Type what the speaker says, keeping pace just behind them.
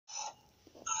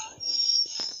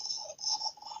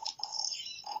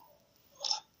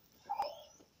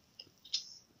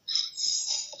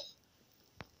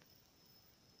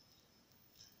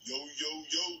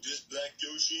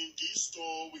in this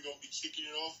storm. We're gonna be kicking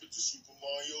it off with the Super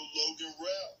Mario Logan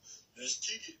rap. Let's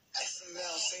kick it.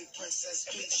 XML, say Princess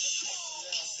Peach.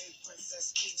 XML, say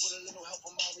Princess Peach. With a little help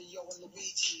of Mario and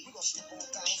Luigi. We gon' snoop on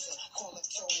Bowser, call up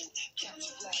Toad,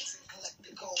 capture flags and collect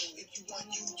the gold. If you want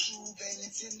YouTube and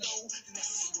Nintendo, then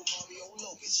that's the Super Mario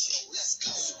Logan Show. Let's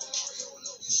go. Super Mario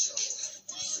Logan Show.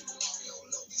 Super Mario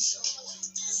Logan Show.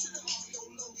 Super Mario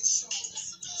Logan Show.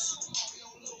 Super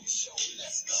Mario Logan Show.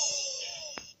 Let's go.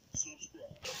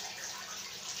 Subscribe.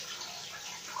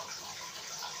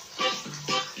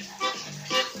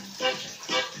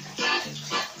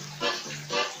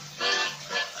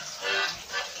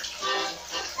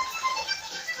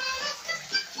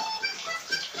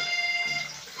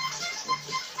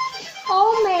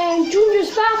 Oh man,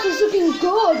 Junior's bath is looking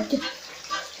good.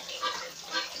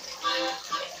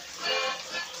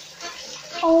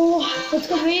 Oh, it's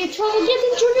gonna be trouble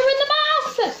getting Junior in the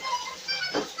bath.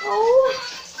 Oh,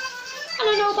 I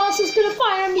don't know if boss is gonna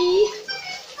fire me.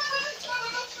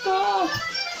 Oh,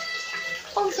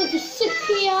 I'll just sit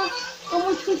here and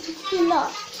wait for it to fill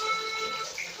up.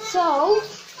 So,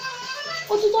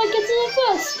 what did I get in the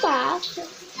first bath?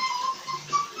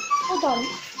 Hold on.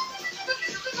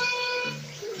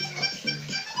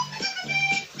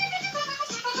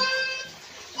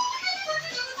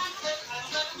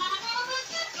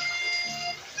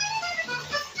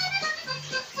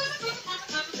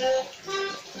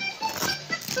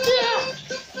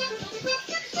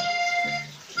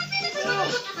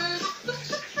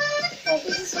 Oh,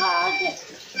 this is hard.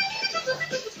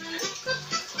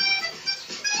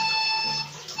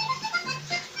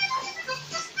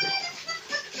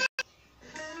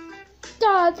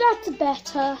 That's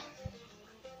better.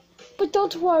 But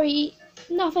don't worry,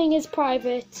 nothing is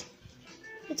private.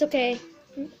 It's okay.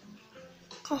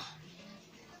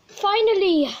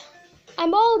 Finally,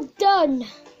 I'm all done.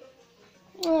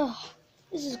 Ugh,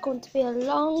 this is going to be a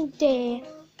long day.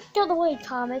 Get away,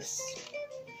 Thomas.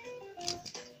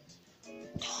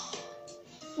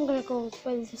 I'm gonna go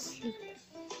to sleep.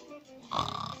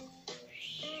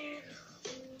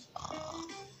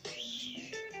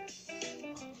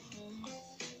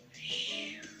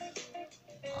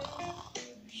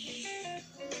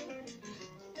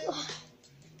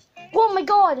 Oh my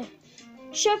god!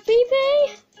 Chef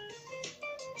BB?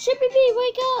 Chef BB,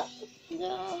 wake up!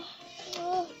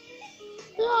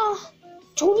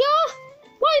 Junior?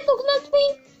 Why are you looking at me?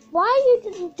 Why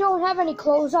you don't have any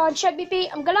clothes on, Chef BB?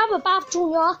 I'm gonna have a bath,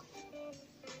 Junior.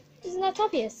 Isn't that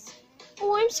obvious?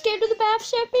 Oh, I'm scared of the bath,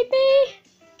 Chef BB.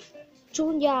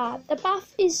 Junior, the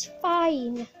bath is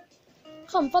fine.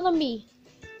 Come, follow me.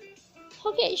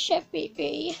 Okay, Chef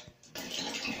BB.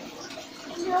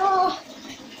 No.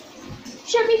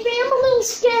 Chef BB, I'm a little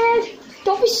scared.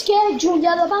 Don't be scared,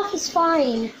 Junior. The bath is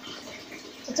fine.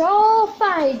 It's all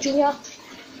fine, Junior.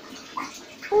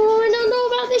 Oh, I don't know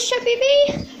about this, Chef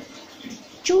BB.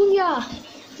 Junior,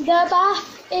 the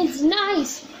bath is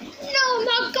nice. No, I'm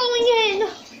not going in.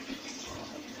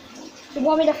 You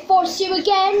want me to force you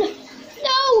again?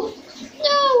 No,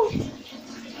 no.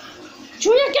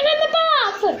 Junior, get in the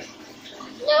bath.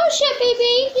 No, Chef BB,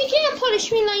 you can't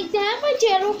punish me like that. My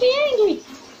dad will be angry.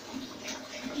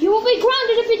 You will be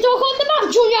grounded if you don't go in the bath,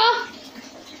 Junior.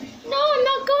 No, I'm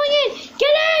not going in.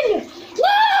 Get in.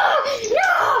 No,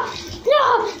 no, no.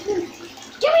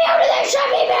 Get me out of there, Chef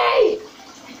BB.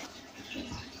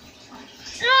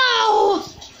 No.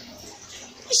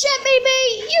 Chef BB,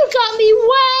 you got me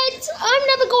wet. I'm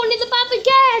never going in the bath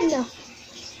again.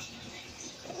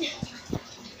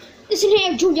 Listen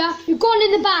here, Junior. You're going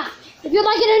in the bath. If you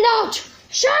like it or not.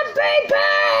 Chef BB!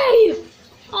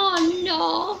 Oh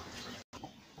no.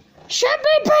 Chef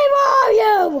BB, where are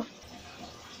you?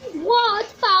 What,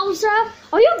 Bowser?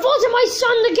 Are you forcing my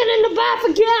son to get in the bath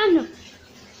again?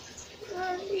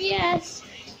 Yes.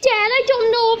 Dad, I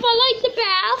don't know if I like the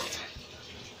bath.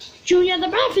 Junior, the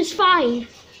bath is fine.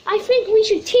 I think we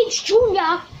should teach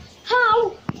Junior how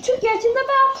to get in the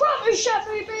bath properly, Chef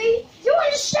BB. You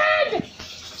understand?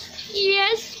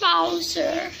 Yes,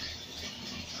 Bowser.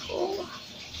 Oh.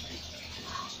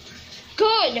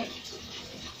 Good.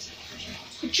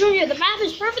 Junior, the bath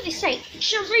is perfectly safe.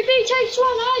 Chef BB takes one,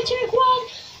 I take one,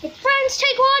 the friends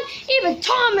take one, even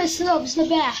Thomas loves the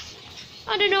bath.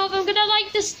 I don't know if I'm gonna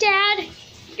like this, Dad.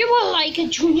 You will like it,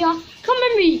 Junior. Come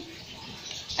with me.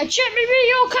 And Chef BB,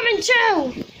 you're coming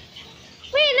too.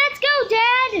 Wait, let's go,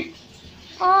 Dad.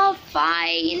 Oh,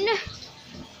 fine.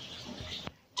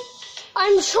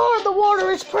 I'm sure the water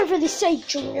is perfectly safe,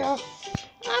 Junior.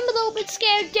 I'm a little bit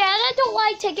scared, Dad. I don't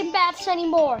like taking baths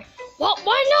anymore. Well,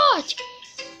 why not?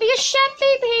 Because Chef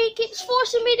BB keeps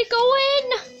forcing me to go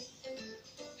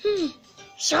in.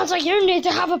 Sounds like you need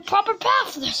to have a proper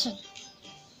bath lesson.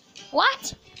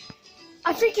 What?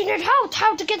 I figured it out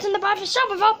how to get in the bath yourself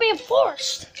without being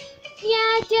forced.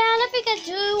 Yeah, Dad, I think I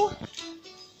do.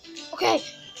 Okay,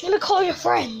 let me call your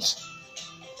friends.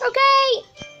 Okay.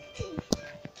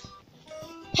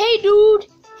 Hey, dude.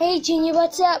 Hey, Junior,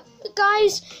 what's up?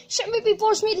 Guys, Chef BB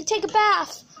forced me to take a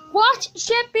bath. What?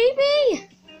 Chef BB?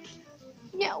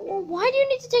 Yeah, well, why do you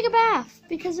need to take a bath?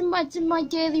 Because it's in my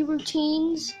daily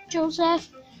routines, Joseph.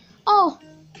 Oh,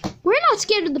 we're not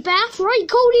scared of the bath, right,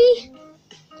 Cody?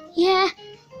 Yeah,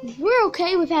 we're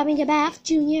okay with having a bath,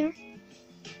 Junior.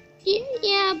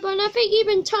 Yeah, but I think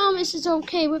even Thomas is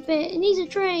okay with it, and he's a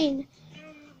train.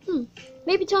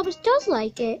 Maybe Thomas does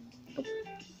like it.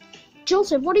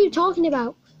 Joseph, what are you talking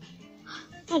about?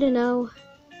 I don't know.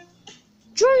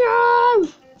 Junior!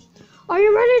 Are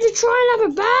you ready to try and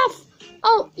have a bath?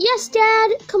 Oh, yes,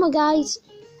 Dad. Come on, guys.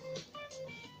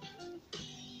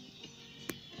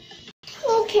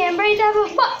 Okay, I'm ready to have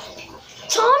a bath.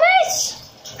 Thomas?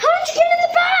 How did you get in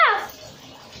the bath?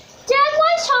 Dad, why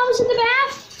is Thomas in the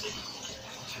bath?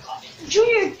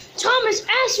 Junior, Thomas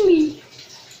asked me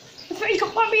if he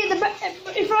could put me in the bath.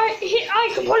 If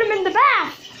I could put him in the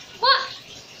bath. What?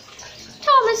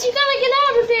 Thomas, you gotta get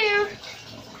out of there.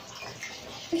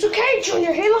 It's okay,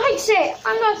 Junior. He likes it.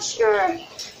 I'm not sure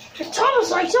if Thomas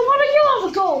likes it. Why don't you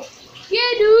have a go?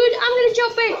 Yeah, dude. I'm gonna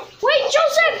jump in. Wait,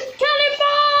 Joseph!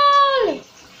 Cannonball!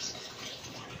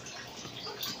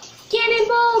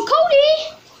 Cannonball, Cody!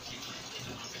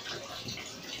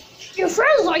 Your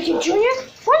friends like it, Junior.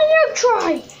 Why don't you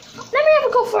try? Let me have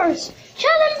a go first.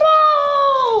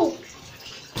 Cannonball!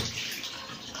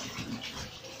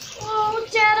 Oh,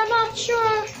 Dad, I'm not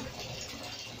sure.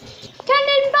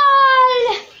 Cannonball!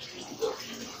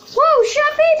 Whoa,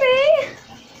 Chef BB!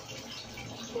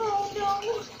 Oh, no.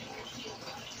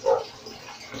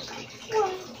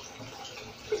 Well,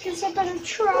 I guess I better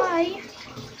try.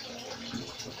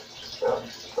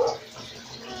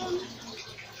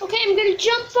 Okay, I'm gonna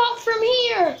jump off from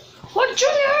here. What,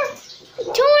 Junior?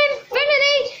 To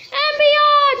infinity and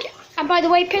beyond! And by the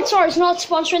way, Pixar is not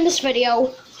sponsoring this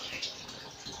video.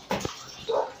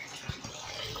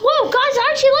 Whoa, guys, I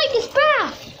actually like this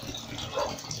bath.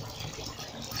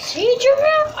 See,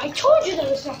 Junior? I told you there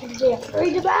was nothing to be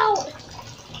afraid about.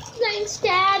 Thanks,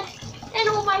 Dad, and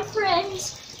all my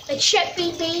friends. Like Chef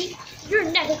BB, you're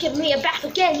never giving me a bath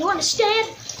again, you understand?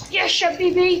 Yes, Chef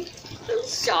BB. I'm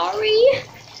sorry.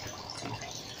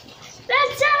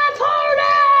 Let's have a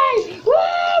party!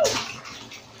 Woo!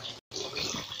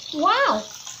 Wow,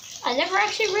 I never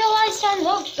actually realized I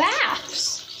loved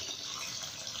baths.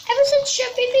 Ever since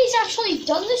Chef BB's actually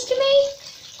done this to me,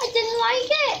 I didn't like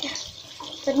it.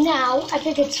 But now, I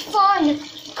think it's fun,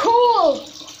 cool.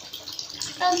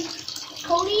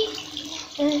 Cody?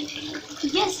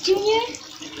 Yes, Junior?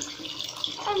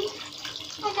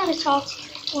 I gotta talk.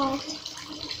 Well,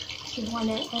 you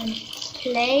wanna,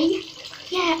 play?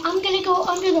 Yeah, I'm gonna go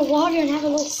under the water and have a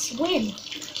little swim.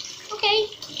 Okay.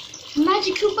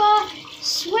 Magic Koopa,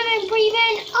 swim and breathe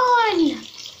in, on!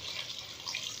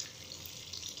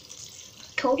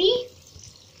 Cody?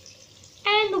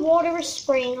 And the water is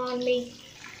spraying on me.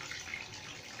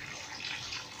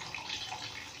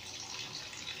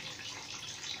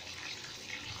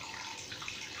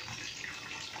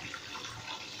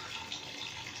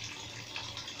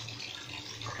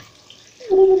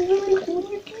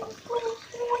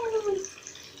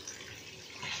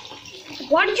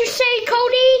 What did you say,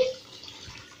 Cody?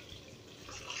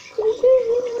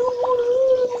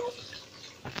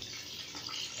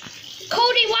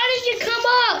 Cody, why did you come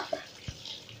up?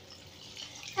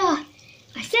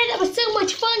 I said that was so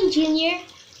much fun, Junior.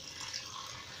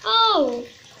 Oh,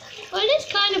 well, it is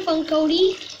kind of fun,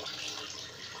 Cody.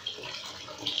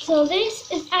 So this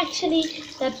is actually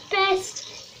the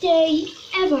best day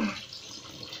ever.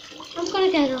 I'm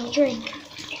gonna get a drink.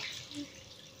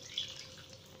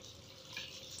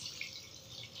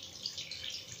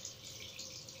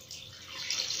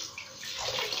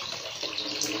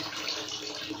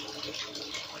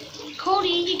 Cody,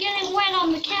 you're getting wet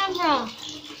on the camera.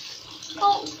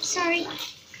 Oh, sorry.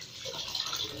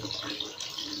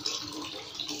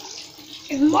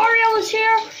 If Mario is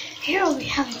here, he'll be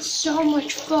having so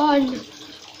much fun.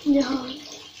 No.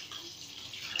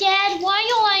 Dad, why are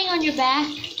you lying on your back?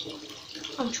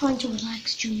 I'm trying to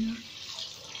relax, Junior.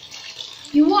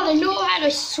 You want to know how to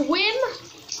swim?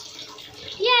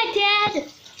 Yeah, Dad.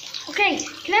 Okay,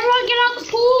 can everyone get out the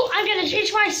pool? I'm going to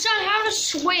teach my son how to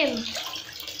swim.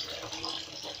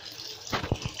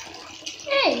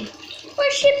 Hey,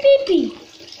 where's Chef BB?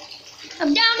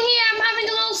 I'm down here. I'm having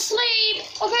a little sleep.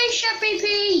 Okay, Chef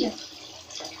BB.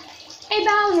 Hey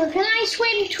Bowser, can I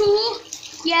swim too?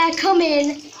 Yeah, come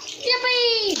in.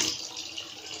 Yippee!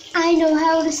 I know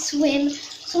how to swim,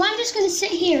 so I'm just gonna sit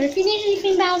here. If you need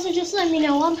anything, Bowser, just let me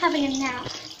know. I'm having a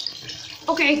nap.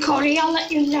 Okay, Cody, I'll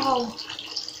let you know.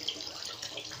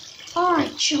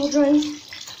 Alright, children.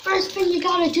 First thing you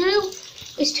gotta do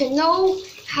is to know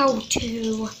how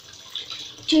to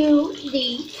do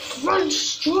the front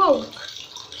stroke.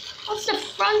 What's the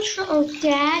front stroke,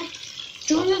 Dad?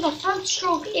 Junior, the front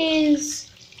stroke is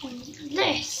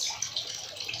this.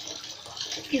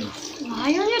 You fly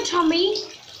on your tummy,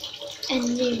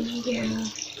 and then you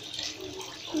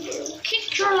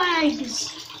kick your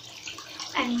legs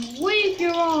and wave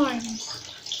your arms.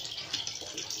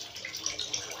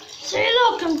 Say,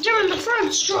 look, I'm doing the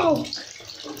front stroke.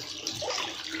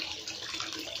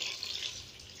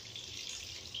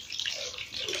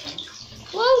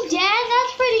 Whoa, Dad,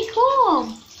 that's pretty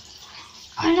cool.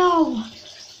 I know.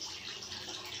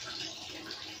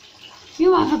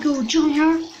 You have a go,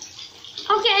 Junior.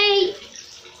 Okay.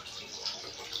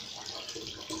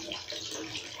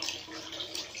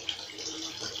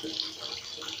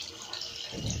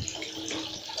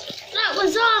 That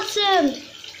was awesome.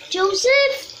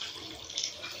 Joseph?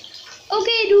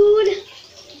 Okay, dude.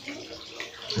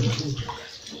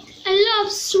 I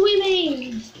love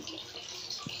swimming.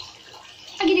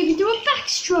 I can even do a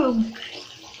backstroke.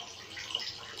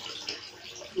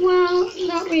 Well,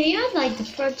 not really. I like the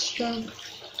front stroke.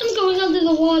 I'm going under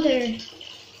the water.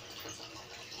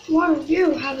 One of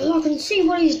you have a look and see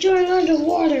what he's doing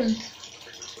underwater.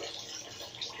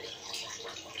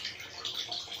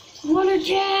 Water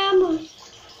jam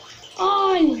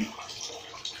on.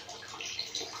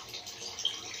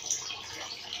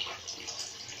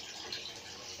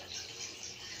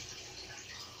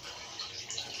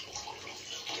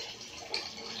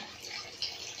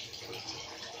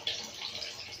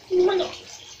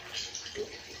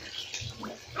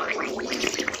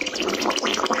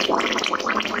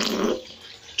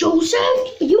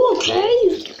 Joseph, are you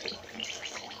okay?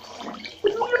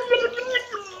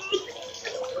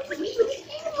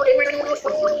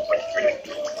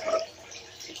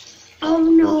 Oh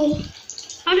no,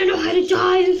 I don't know how to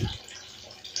dive.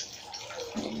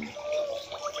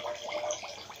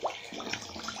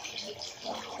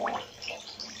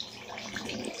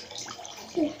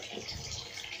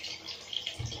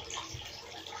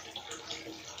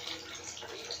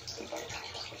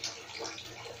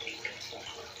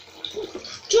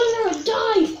 Junior,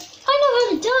 dive! I know how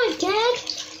to dive, Dad!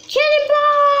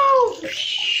 Cannonball!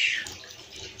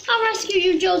 I'll rescue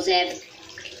you, Joseph.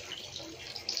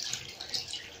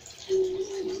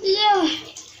 Yeah,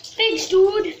 thanks,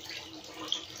 dude.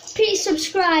 Please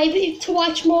subscribe to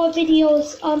watch more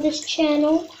videos on this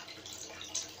channel.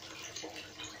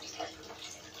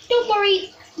 Don't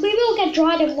worry, we will get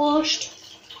dried and washed.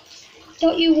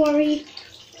 Don't you worry.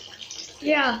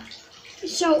 Yeah,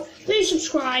 so please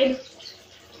subscribe.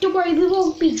 Don't worry, we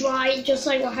won't be dry, just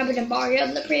like what happened to Mario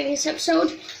in the previous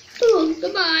episode. Ooh,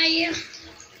 goodbye.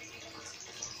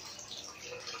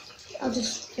 I'll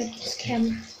just get this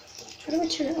camera. How do I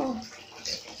turn it off?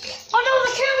 Oh no,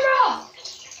 the camera!